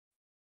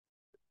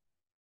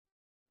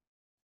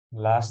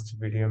Last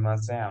भिडियोमा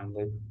चाहिँ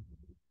हामीले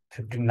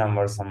 15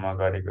 नम्बरसम्म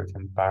गरेको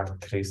थियौँ पार्ट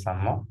 3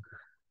 सम्म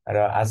र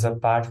आज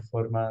पार्ट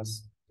 4 मा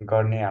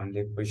गर्ने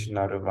हामीले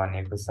क्वेसनहरू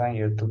भनेको छ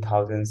यो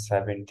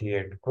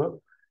 2078 को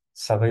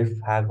सबै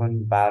फागुन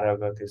 12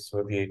 गते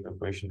सोधिएको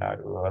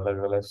क्वेसनहरू अलग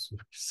अलग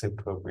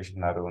शिफ्टको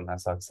क्वेसनहरू हुन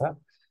सक्छ।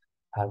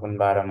 फागुन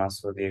 12 मा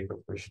सोधिएको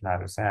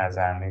क्वेसनहरू चाहिँ आज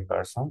हामी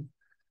गर्छौँ।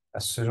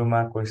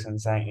 सुरुमा क्वेसन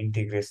चाहिँ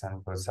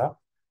इन्टिग्रेसनको छ।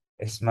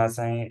 यसमा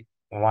चाहिँ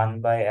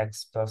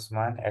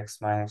 1/x+1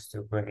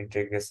 x-2 को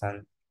इन्टिग्रेसन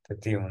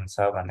त्यति हुन्छ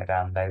भनेर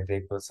हामीलाई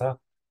दिएको छ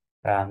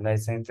र हामीलाई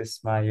चाहिँ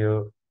त्यसमा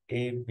यो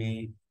ab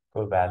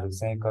को भ्यालु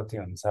चाहिँ कति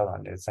हुन्छ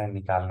भनेर चाहिँ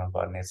निकाल्नु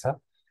पर्ने छ।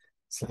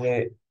 यसले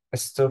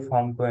यस्तो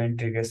फर्मको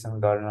इन्टिग्रेसन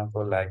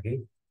गर्नको लागि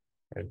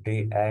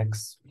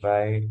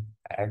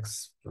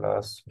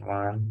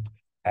dx/x+1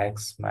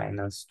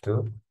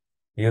 x-2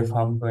 यो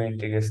फर्मको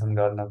इन्टिग्रेसन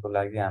गर्नको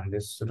लागि हामीले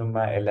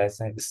सुरुमा यसलाई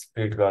चाहिँ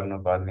स्प्लिट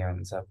गर्नुपर्ने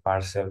हुन्छ,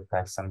 पार्शियल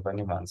फ्र्याक्सन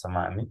पनि भन्छौँ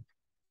हामी।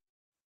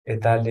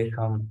 यता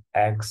लेखौँ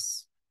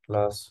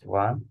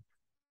x+1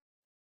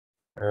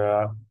 र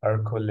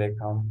अर्को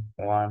लेखौँ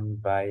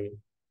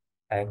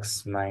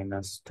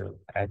 1/x-2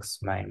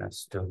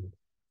 x-2।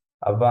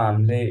 अब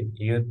हामीले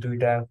यो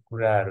दुईटा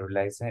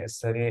कुराहरूलाई चाहिँ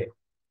यसरी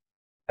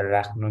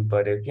राख्नु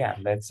पर्यो कि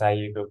हामीलाई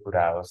चाहिएको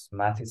कुरा होस्।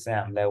 माथि चाहिँ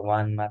हामीलाई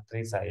 1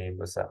 मात्रै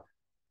चाहिएको छ,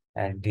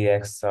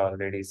 dx छ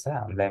अलरेडी छ,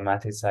 हामीलाई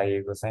माथि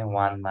चाहिएको चाहिँ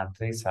 1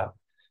 मात्रै छ।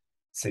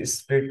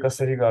 स्प्लिट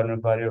कसरी गर्नु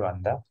पर्यो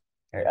भन्दा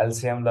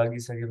एलसिएम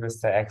लगिसकेपछि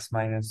त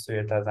x-2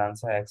 यता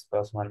जान्छ,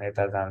 x+1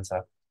 यता जान्छ।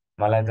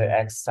 मलाई त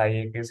x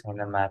चाहिएकै छैन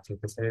माथि,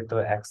 त्यसरी त्यो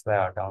x लाई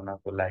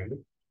हटाउनको लागि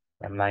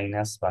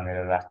माइनस भनेर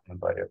राख्नु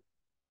पर्यो।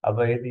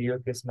 अब यदि यो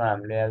केसमा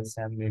हामीले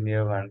एलसिएम लिने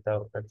हो भने त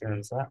कति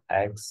हुन्छ,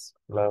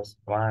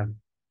 x+1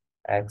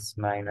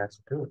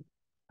 x-2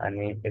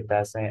 अनि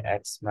यता चाहिँ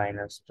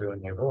x-2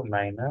 हुने भयो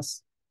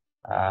माइनस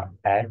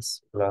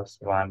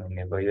x+1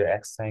 हुने भयो। यो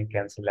x चाहिँ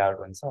क्यान्सल आउट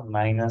हुन्छ,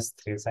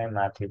 -3 चाहिँ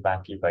माथि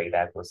बाँकी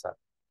भइरहेको छ।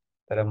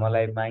 तर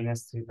मलाई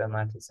 -3 त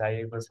माथि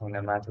चाहिएको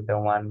छैन, माथि त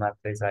 1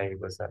 मात्रै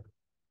चाहिएको छ।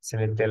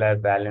 त्यसैले त्यसलाई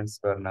ब्यालेन्स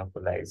गर्नको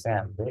लागि चाहिँ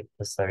हामीले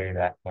यसरी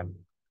राख्यौँ।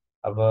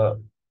 अब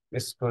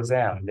यसको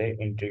चाहिँ हामीले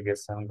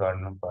इन्टिग्रेसन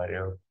गर्नु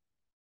पर्यो।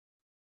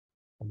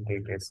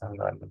 इन्टिग्रेसन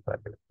गर्नु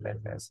पर्यो,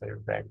 यसलाई यसरी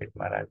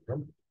ब्र्याकेटमा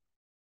राख्यौँ।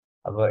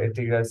 अब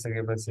यति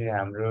गरिसकेपछि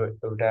हाम्रो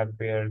एउटा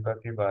पेयर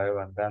कति भयो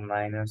भन्दा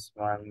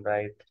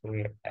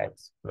 -1/3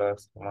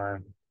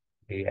 x+1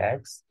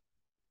 dx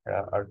र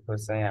अर्को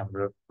चाहिँ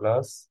हाम्रो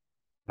प्लस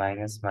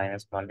माइनस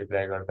माइनस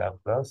मल्टिप्लाई गर्दा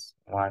प्लस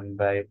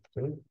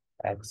 1/3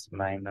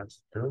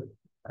 x-2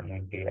 अनि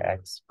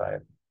dx भयो।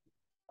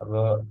 अब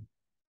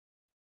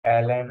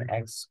ln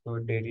x को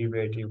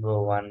डेरिभेटिभ हो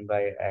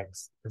 1/x,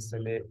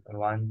 त्यसैले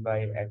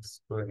 1/x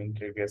को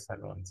इन्टिग्रेसन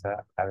हुन्छ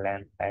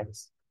ln x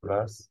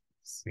प्लस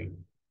c।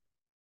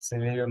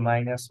 त्यसैले यो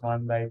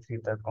 -1/3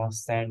 त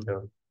कन्स्ट्यान्ट हो,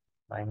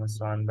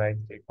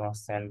 -1/3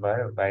 कन्स्ट्यान्ट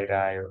भयो, बाहिर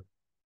आयो।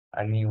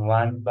 अनि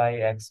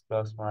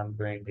 1/x+1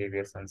 को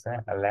इन्टिग्रेसन चाहिँ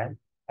ln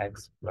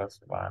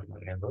x+1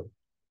 हुने भयो।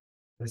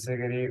 त्यसै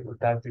गरी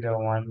उतातिर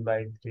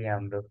 1/3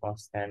 हाम्रो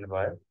कन्स्ट्यान्ट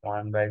भयो,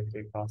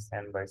 1/3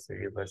 कन्स्ट्यान्ट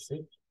भइसकेपछि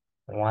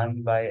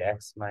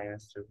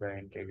 1/x-2 को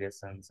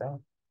इन्टिग्रेसन चाहिँ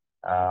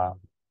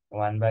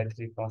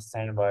 1/3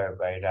 कन्स्ट्यान्ट भयो,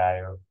 बाहिर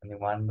आयो। अनि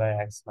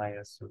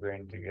 1/x-2 को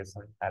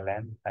integration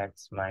ln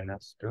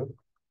x-2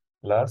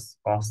 plus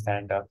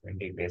constant of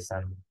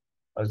integration.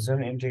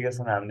 जुन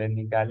इन्टिग्रेसन हामीले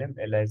निकाल्यौँ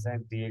यसलाई चाहिँ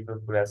दिएको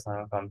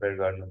कुरासँग कम्पेयर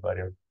गर्नु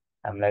पर्यो।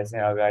 हामीलाई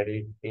चाहिँ अगाडि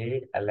a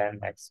ln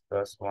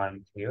x+1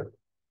 थियो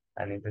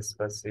अनि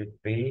त्यसपछि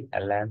b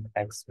ln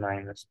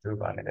x-2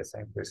 भनेर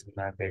चाहिँ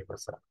क्वेसनमा दिएको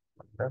छ।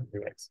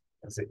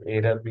 ए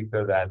र b को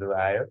भ्यालु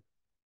आयो,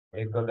 a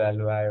को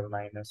भ्यालु आयो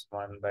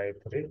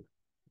 -1/3,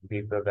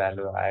 b को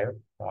भ्यालु आयो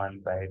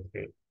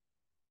 1/3।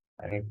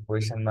 अनि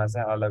क्वेसनमा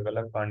चाहिँ अलग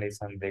अलग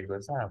कन्डिसन दिएको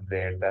छ। हामीले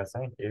हेर्दा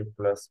चाहिँ a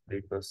प्लस b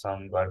को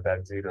सम गर्दा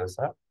 0 छ,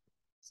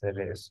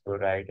 त्यसैले यसको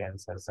राइट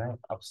एन्सर चाहिँ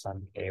अप्सन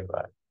ए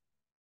भयो।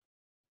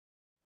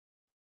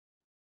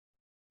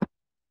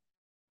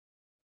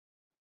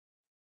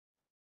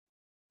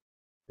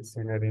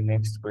 त्यसै गरी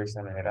नेक्स्ट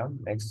क्वेसन हेरौँ।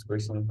 नेक्स्ट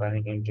क्वेसन पनि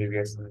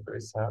इन्टिग्रेसनकै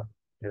छ।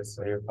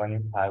 यो पनि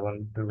फागुन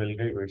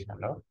 12कै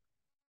क्वेसन हो।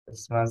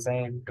 यसमा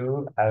चाहिँ 2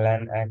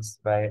 ln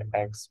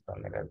x/x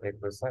भनेर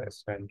दिएको छ,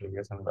 यसको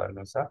इन्टिग्रेसन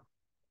गर्नु छ।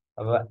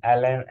 अब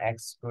ln x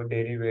को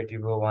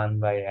डेरिभेटिभ हो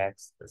 1/x,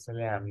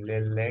 त्यसैले हामीले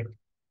late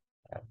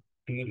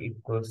t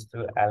equals to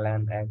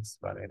ln x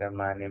भनेर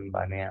मान्यौँ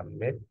भने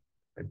हामीले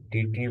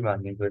dt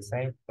भनेको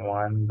चाहिँ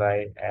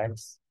 1/x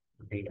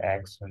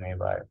dx हुने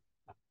भयो।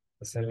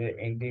 त्यसैले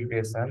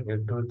इन्टिग्रेसन यो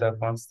 2 त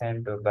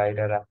कन्स्ट्यान्ट हो, बाहिर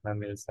राख्न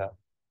मिल्छ।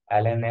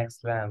 ln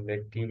x लाई हामीले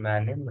t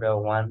मान्यौँ र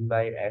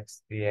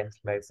 1/x dx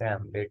लाई चाहिँ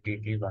हामीले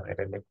dt भनेर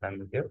लेख्न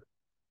मिल्यो।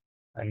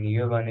 अनि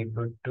यो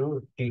भनेको 2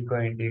 t को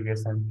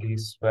इन्टिग्रेसन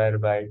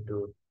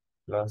t²/2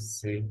 प्लस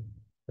c,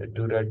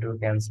 2 र 2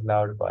 क्यान्सल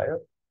आउट भयो।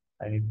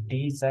 अनि t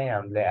चाहिँ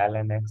हामीले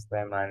ln x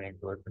लाई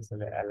मानेको हो,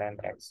 त्यसैले ln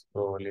x को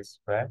होल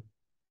स्क्वायर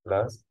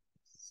प्लस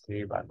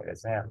c भनेर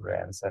चाहिँ हाम्रो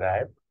एन्सर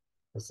आयो।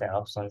 त्यो चाहिँ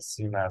अप्सन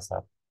सी मा छ।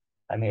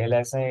 अनि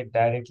यसलाई चाहिँ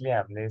डाइरेक्टली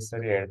हामीले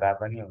यसरी हेर्दा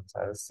पनि हुन्छ।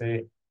 जस्तै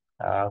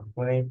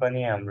कुनै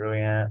पनि हाम्रो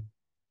यहाँ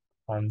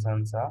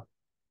फङ्सन छ,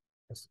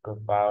 त्यसको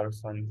पावर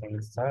समथिङ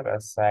छ र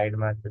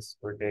साइडमा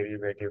त्यसको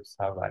डेरिभेटिभ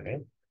छ भने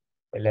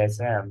यसलाई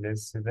चाहिँ हामीले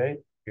सिधै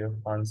यो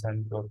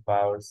फङ्सनको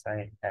पावर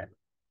चाहिँ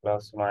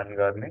n+1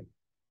 गर्ने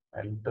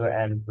अनि त्यो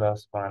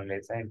n+1ले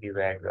चाहिँ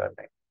डिभाइड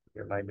गर्ने।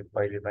 यो मैले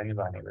पहिले पनि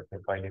भनेको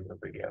थिएँ पहिलेको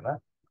भिडियोमा।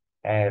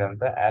 यहाँ हेरौँ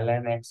त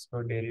ln x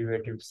को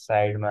डेरिभेटिभ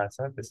साइडमा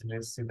छ,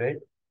 त्यसले सिधै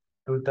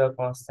टु त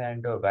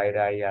कन्स्ट्यान्ट हो बाहिर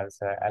आइहाल्छ।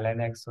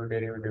 ln x को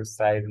डेरिभेटिभ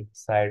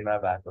साइडमा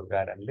भएको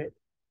कारणले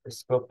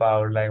यसको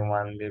पावरलाई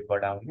 1 ले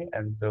बढाउने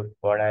अनि त्यो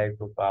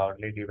बढाएको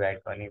पावरले डिभाइड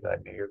पनि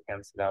गर्ने। यो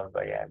क्यान्सल आउट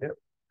भइहाल्यो।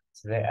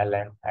 सिधै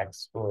ln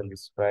x को होल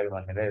स्क्वायर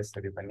भनेर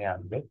यसरी पनि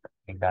हामीले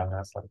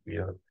निकाल्न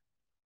सकियो।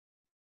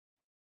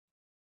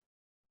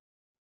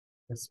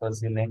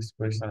 त्यसपछि नेक्स्ट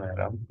क्वेसन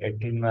हेरौँ।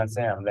 18 मा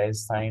चाहिँ हामीलाई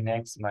sin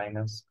x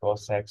minus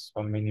cos x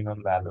को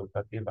मिनिमम भ्यालु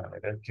कति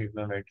भनेर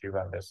ट्रिग्नोमेट्री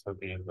भनेर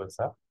सोधिएको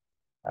छ।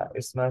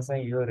 यसमा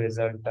चाहिँ यो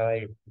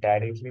रिजल्टलाई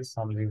डाइरेक्टली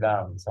सम्झिँदा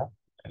हुन्छ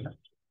हैन।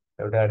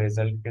 एउटा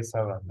रिजल्ट के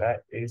छ भन्दा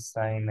a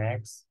sin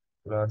x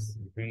plus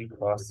b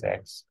cos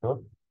x को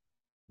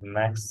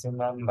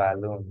म्याक्सिमम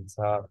भ्यालु हुन्छ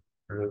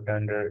root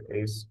under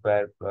a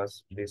square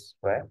plus b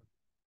square,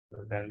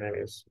 root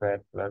under a square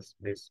plus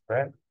b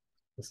square.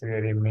 त्यसै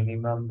गरी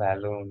मिनिमम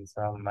भ्यालु हुन्छ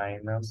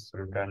minus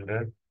root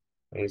under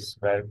A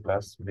square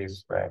plus be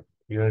square.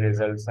 यो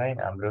result चाहिँ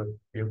हाम्रो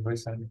यो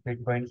question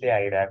frequently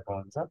आइरहेको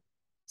हुन्छ,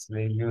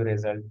 इसलिए यो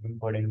रिजल्ट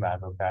इम्पोर्टेन्ट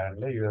भएको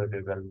कारणले यो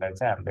रिजल्टलाई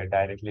चाहिँ हामीले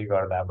डाइरेक्टली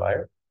गर्दा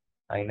भयो।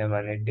 होइन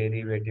भने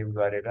डेरिभेटिभ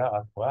गरेर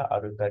अथवा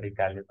अरू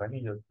तरिकाले पनि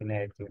यो किन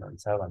यति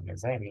हुन्छ भन्ने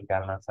चाहिँ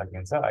निकाल्न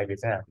सकिन्छ। अहिले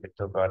चाहिँ हामीले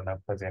त्यो गर्न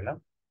खोजेनौँ,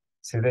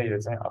 सिधै यो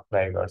चाहिँ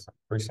अप्लाई गर्छौँ।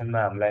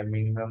 क्वेसनमा हामीलाई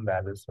मिनिमम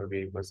भ्यालु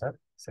सोधिएको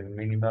छ।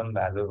 मिनिमम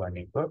भ्यालु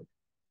भनेको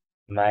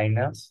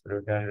माइनस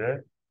रुट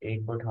अन्डर ए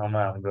को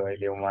ठाउँमा हाम्रो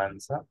अहिले 1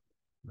 छ,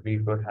 बी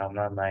को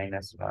ठाउँमा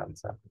 -1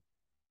 छ।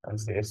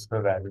 अनि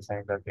यसको भ्यालु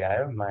चाहिँ कति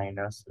आयो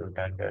माइनस रुट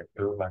अन्डर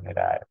 2 भनेर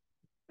आयो।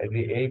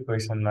 यदि यही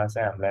क्वेसनमा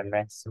चाहिँ हामीलाई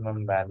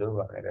म्याक्सिमम भ्यालु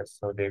भनेर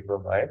सोधेको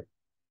भए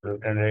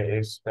root under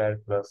A square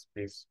plus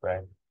be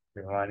square,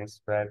 1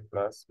 square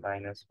plus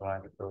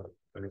 -1 को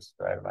होल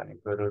स्क्वायर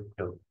भनेको रुट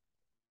 2।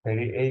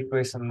 फेरि यही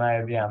क्वेसनमा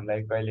यदि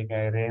हामीलाई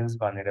कहिलेकाहीँ रेन्ज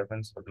भनेर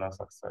पनि सोध्न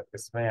सक्छ।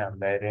 यसमै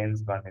हामीलाई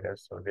रेन्ज भनेर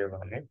सोध्यो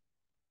भने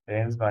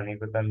रेन्ज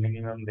भनेको त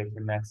मिनिममदेखि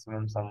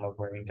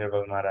म्याक्सिममसम्मको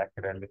इन्टरभलमा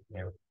राखेर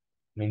लेख्ने हो।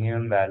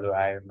 मिनिमम भ्यालु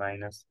आयो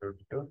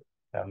 -√2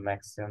 र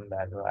म्याक्सिमम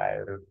भ्यालु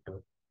आयो √2।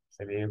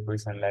 त्यसैले यो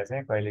क्वेसनलाई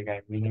चाहिँ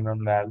कहिलेकाहीँ मिनिमम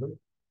भ्यालु,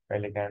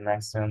 कहिलेकाहीँ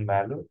म्याक्सिमम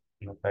भ्यालु,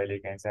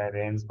 कहिलेकाहीँ चाहिँ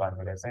रेन्ज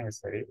भनेर चाहिँ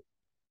यसरी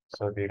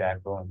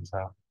सोधिरहेको हुन्छ।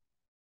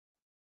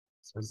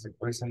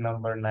 क्वेसन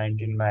नम्बर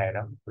 19 मा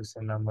हेरौँ।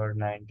 क्वेसन नम्बर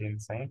 19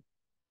 चाहिँ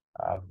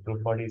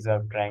प्रोपर्टिज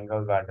अफ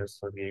ट्राइङ्गलबाट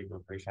सोधिएको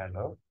क्वेसन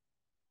हो।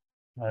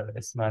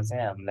 यसमा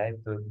चाहिँ हामीलाई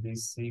त्यो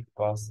बिसी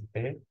कस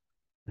ए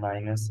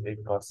माइनस ए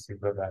कस सी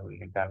को भ्यालु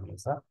निकाल्नु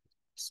छ।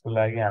 यसको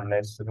लागि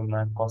हामीलाई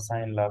सुरुमा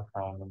कोसाइन ल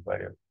थाहा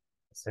पर्यो।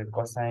 त्यसै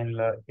कोसाइन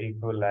ल ए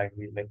को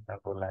लागि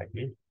लेख्नको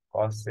लागि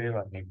कस ए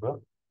भनेको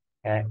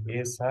यहाँ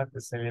ए छ,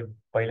 त्यसैले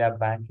पहिला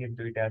बाँकी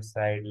दुईटा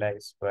साइडलाई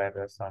स्क्वायर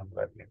र सम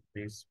गर्ने,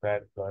 be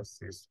square plus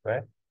C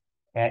square.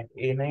 यहाँ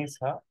ए नै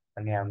छ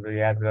अनि हाम्रो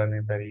याद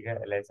गर्ने तरिका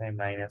यसलाई चाहिँ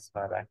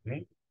माइनसमा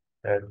राख्ने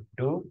र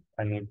 2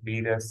 अनि बी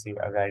र सी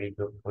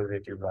अगाडिको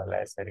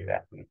पोजिटिभवाला यसरी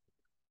राख्ने।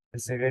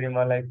 त्यसै गरी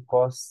मलाई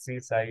कस सी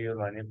चाहियो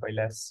भने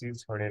पहिला सी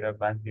छोडेर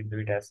बाँकी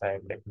दुईटा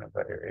साइड लेख्नु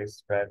पर्यो, ए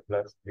स्क्वायर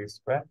प्लस बी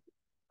स्क्वायर।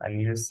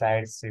 अनि यो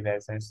साइड सीलाई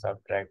चाहिँ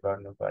सबट्र्याक्ट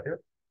गर्नु पर्यो,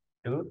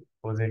 2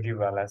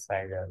 पोजिटिभवाला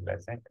साइडहरूलाई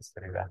चाहिँ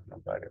यसरी राख्नु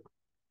पर्यो।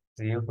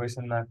 यो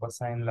क्वेसनमा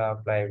कोसाइन ल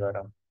अप्लाई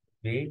गरौँ।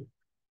 बी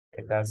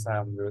यता छ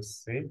हाम्रो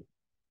सी,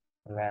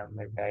 यसलाई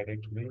हामीले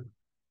डाइरेक्टली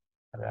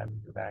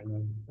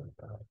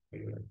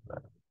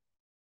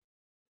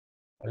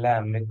यसलाई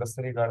हामीले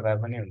कसरी गर्दा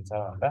पनि हुन्छ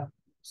भन्दा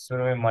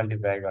सुरुमै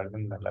मल्टिप्लाई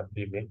गरिदिउँ न ल।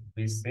 बीले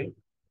बीसी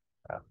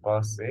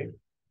कस ए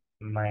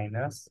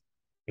माइनस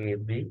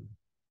एबी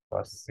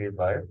कस सी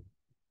भयो।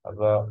 अब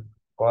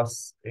कस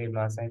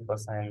एमा चाहिँ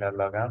कोसाइन ल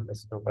लगाऊँ।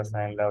 यसको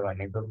कोसाइन ल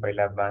भनेको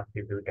पहिला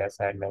बाँकी दुईटा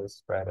साइडलाई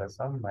स्क्वायर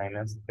छौँ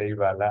माइनस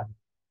त्यहीवाला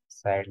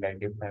साइडलाई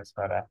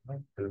डिफ्रेन्समा राख्ने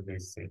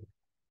 2bc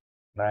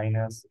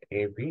minus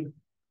AB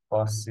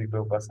cos C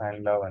को कोसाइन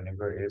ल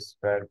भनेको ए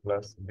square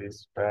plus be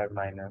square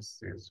minus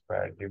C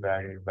square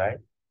divided by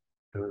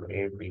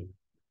 2ab।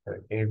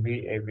 AB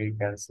AB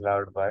cancel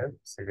out भयो,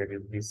 त्यसै गरी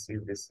बिसी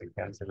बिसी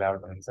क्यान्सल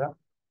आउट हुन्छ।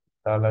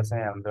 तल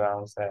चाहिँ हाम्रो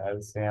आउँछ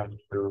एलसिएम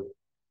 2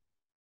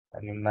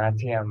 अनि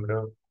माथि हाम्रो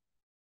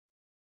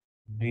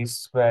बी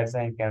स्क्वायर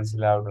चाहिँ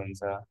क्यान्सल आउट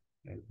हुन्छ,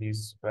 बी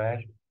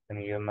स्क्वायर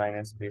अनि यो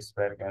minus be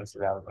square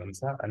cancel out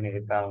हुन्छ। अनि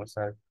यता आउँछ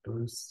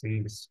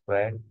 2c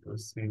square,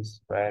 2c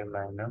square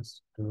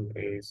minus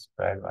 2a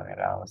square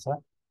भनेर आउँछ।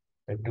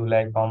 यो 2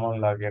 लाई कमन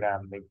लगेर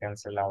हामीले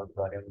क्यान्सल आउट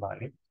गऱ्यौँ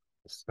भने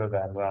यसको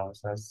भ्यालु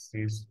आउँछ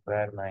c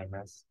square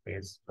minus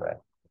a square.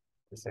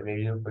 त्यसैले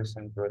यो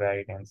क्वेसनको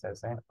राइट एन्सर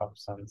चाहिँ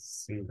अप्सन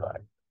सी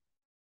भयो।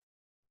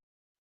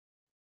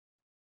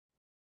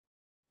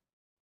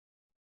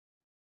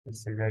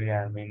 त्यसै गरी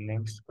हामी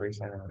नेक्स्ट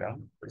क्वेसन हेरौँ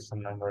क्वेसन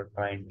नम्बर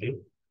 20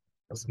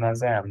 यसमा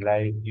चाहिँ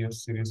हामीलाई यो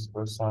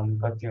सिरिजको सम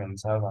कति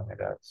हुन्छ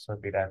भनेर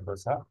सोधिरहेको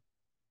छ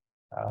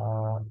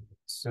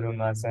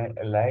सुरुमा चाहिँ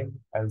यसलाई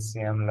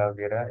एलसिएम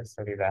लगेर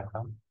यसरी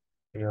राखौँ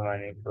यो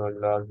भनेको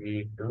लग ई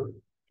टू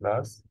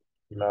प्लस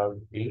लग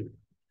ई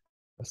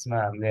यसमा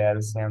हामीले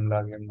एलसिएम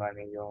लाग्यौँ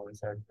भने यो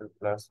हुन्छ 2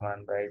 +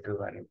 1/2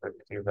 भनेको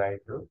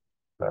 3/2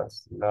 प्लस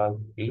लग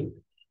ई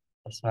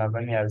यसमा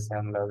पनि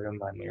एलसिएम लाग्यौँ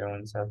भने यो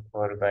हुन्छ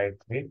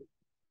 4/3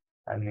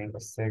 अनि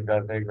यसै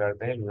गर्दै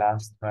गर्दै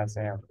लास्टमा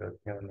चाहिँ हाम्रो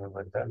के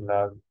हुनुभयो त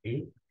लग ई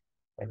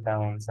यता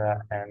हुन्छ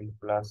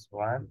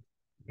n+1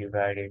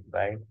 डिभाइडेड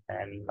बाई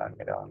n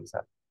भनेर हुन्छ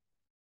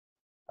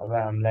अब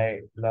हामीलाई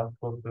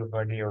लगको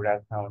प्रोपर्टी एउटा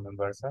थाहा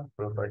हुनुपर्छ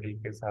प्रोपर्टी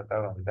के छ त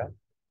भन्दा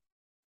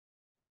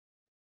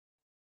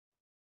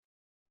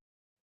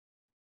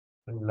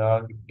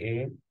लग A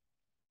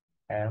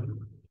M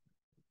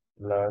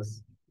plus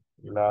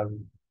log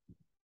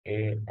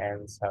an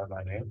छ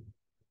भने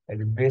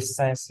यदि बेस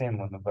चाहिँ सेम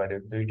हुनु पर्यो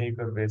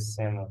दुइटैको बेस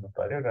सेम हुनु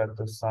पर्यो र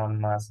त्यो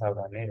सममा छ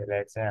भने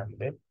यसलाई चाहिँ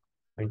हामीले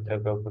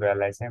भित्रको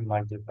कुरालाई चाहिँ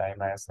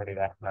मल्टिप्लाईमा यसरी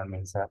राख्न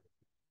मिल्छ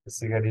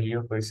त्यसै गरी यो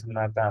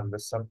क्वेसनमा त हाम्रो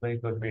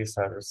सबैको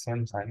बेसहरू सेम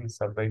छ नि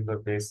सबैको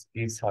बेस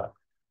के छ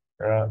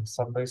र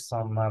सबै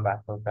सममा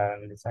भएको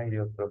कारणले चाहिँ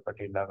यो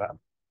प्रोपर्टी लगाऊ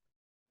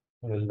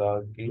यो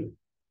लग ई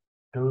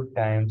 2 ×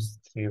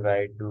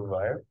 3/2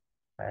 भयो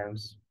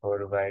टाइम्स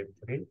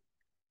 4/3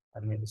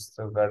 अनि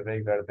यस्तो गर्दै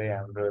गर्दै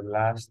हाम्रो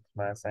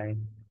लास्टमा चाहिँ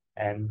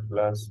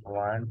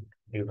n+1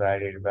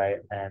 डिभाइडेड बाई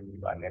n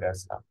भनेर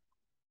छ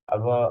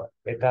अब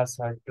यता छ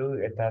 2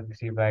 यता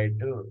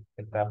 3/2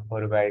 यता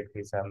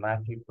 4/3 छ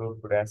माथिको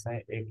कुरा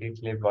चाहिँ एक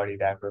एकले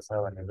बढिरहेको छ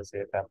भनेपछि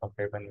यता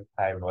पक्कै पनि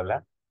 5 होला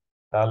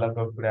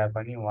तलको कुरा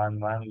पनि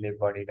 1 ले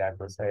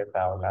बढिरहेको छ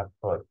यता होला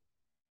 4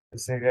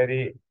 त्यसै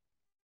गरी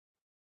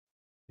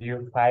यो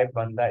 5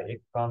 भन्दा एक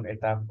कम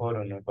यता 4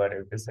 हुनु पर्यो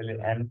त्यसैले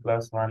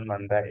n+1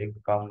 भन्दा एक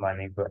कम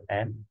भनेको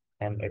n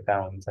यता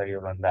हुन्छ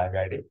योभन्दा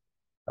अगाडि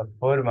अब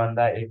 4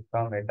 भन्दा एक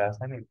कम यता छ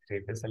नि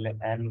 3 त्यसैले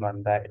n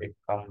भन्दा एक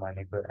कम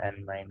भनेको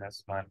n-1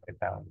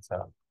 यता हुन्छ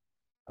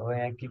अब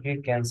यहाँ के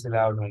क्यान्सल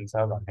आउट हुन्छ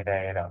भनेर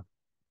हेरौँ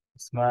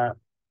यसमा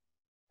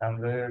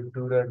हाम्रो यो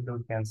 2 र 2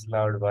 क्यान्सल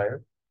आउट भयो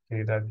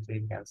 3 र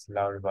 3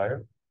 क्यान्सल आउट भयो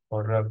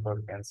 4 र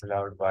 4 क्यान्सल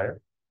आउट भयो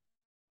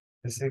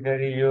त्यसै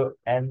गरी यो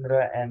n र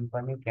n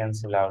पनि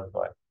क्यान्सल आउट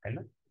भयो होइन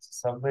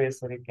सबै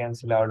यसरी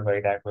क्यान्सल आउट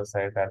भइरहेको छ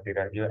यतातिर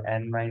यो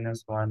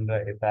n-1 र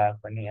यता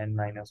पनि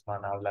n-1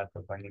 आउलाको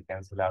पनि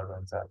क्यान्सल आउट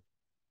हुन्छ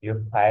यो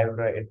 5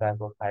 र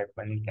यताको 5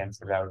 पनि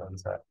क्यान्सल आउट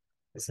हुन्छ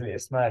त्यसैले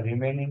यसमा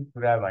रिमेनिङ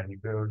कुरा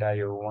भनेको एउटा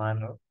यो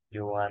 1 हो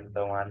यो 1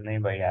 त 1 नै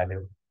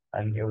भइहाल्यो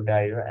अनि एउटा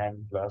यो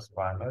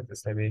n+1 हो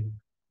त्यसैले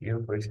यो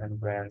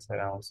क्वेसनको एन्सर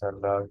आउँछ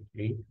लग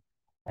ई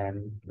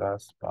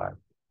n+1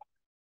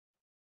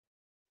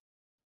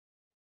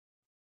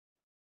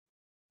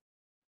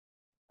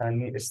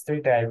 अनि यस्तै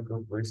टाइपको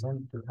क्वेसन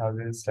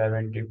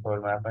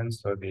 2074मा पनि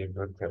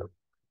सोधिएको थियो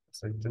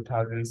सो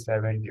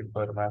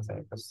 2074मा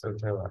चाहिँ कस्तो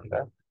थियो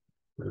भन्दा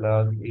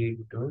लग ई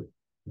 2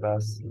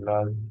 प्लस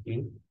लग ई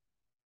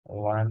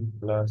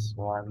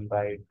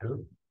 1+1/2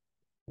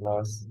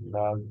 प्लस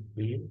लग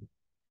ई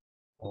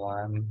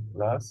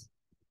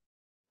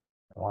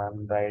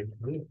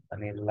 1+1/3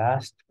 अनि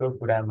लास्टको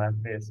कुरा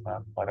मात्रै यसमा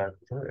फरक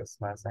थियो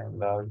यसमा चाहिँ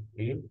लग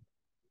ई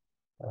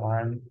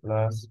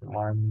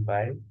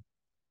 1+1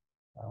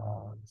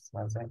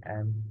 यसमा चाहिँ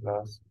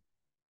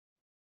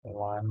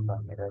n+1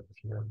 भनेर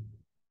थियो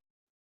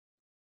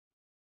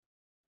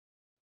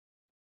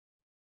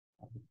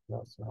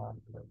 +1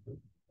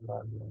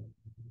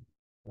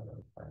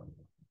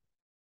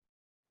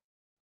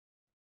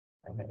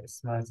 होइन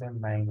यसमा चाहिँ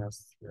माइनस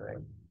थियो है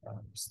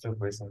यस्तो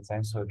क्वेसन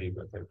चाहिँ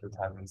सोधिएको थियो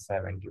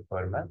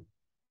 2074मा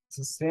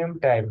सेम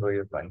टाइप हो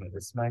यो पनि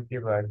यसमा के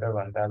भयो त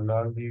भन्दा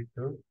लग ई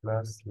 2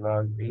 प्लस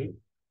लग ई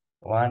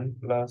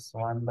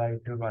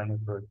 1+1/2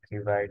 भनेको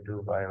 3/2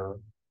 भयो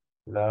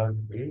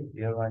लग ई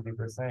यो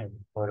भनेको चाहिँ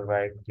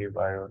 4/3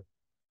 भयो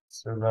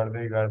सो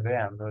गर्दै गर्दै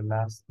हाम्रो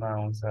लास्टमा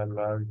आउँछ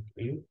लग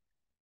ई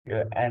यो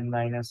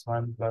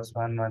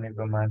n-1+1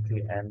 भनेको माथि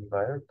n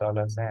भयो तल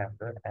चाहिँ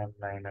हाम्रो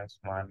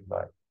n-1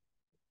 भयो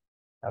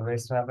अब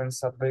यसमा पनि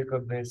सबैको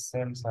बेस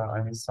सेम छ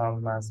अनि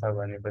सममा छ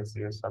भनेपछि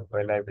यो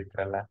सबैलाई भित्र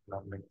राख्न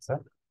मिल्छ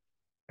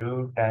 2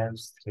 ×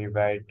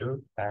 3/2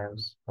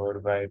 टाइम्स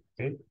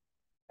 4/3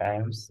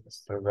 टाइम्स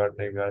यस्तो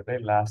गर्दै गर्दै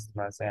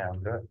लास्टमा चाहिँ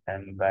हाम्रो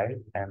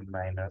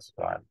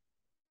n/n-1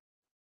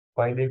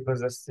 पहिलेको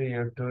जस्तै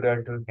यो 2 र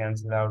 2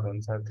 क्यान्सल आउट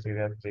हुन्छ 3 र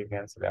 3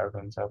 क्यान्सल आउट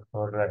हुन्छ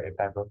 4 र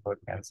यताको 4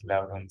 क्यान्सल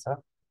आउट हुन्छ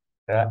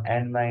र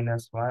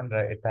n-1 र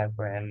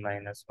यताको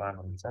n-1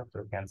 हुन्छ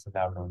त्यो क्यान्सल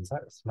आउट हुन्छ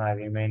यसमा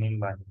रिमेनिङ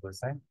भनेको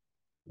चाहिँ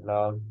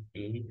लग ई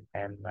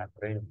एन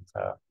मात्रै हुन्छ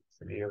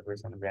त्यसैले यो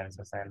क्वेसनको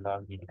एन्सर चाहिँ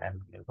लग ई एन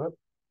भनेको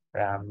र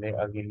हामीले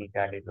अघि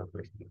निकालेको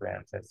क्वेसनको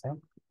एन्सर चाहिँ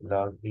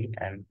लग ई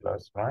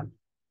n+1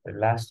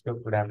 लास्टको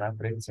कुरा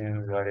मात्रै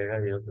चेन्ज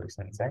गरेर यो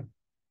क्वेसन चाहिँ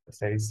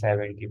यसरी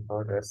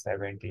 74 र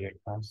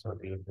 78मा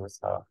सोधिएको छ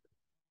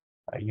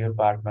यो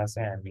पार्टमा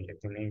चाहिँ हामी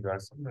यति नै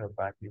गर्छौँ र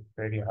बाँकी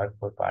फेरि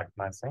अर्को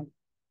पार्टमा चाहिँ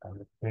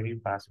अनि फेरि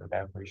 5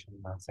 वटा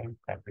क्वेसनमा चाहिँ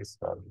प्र्याक्टिस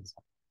गर्दैछ।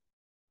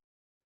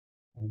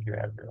 Thank you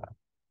everyone.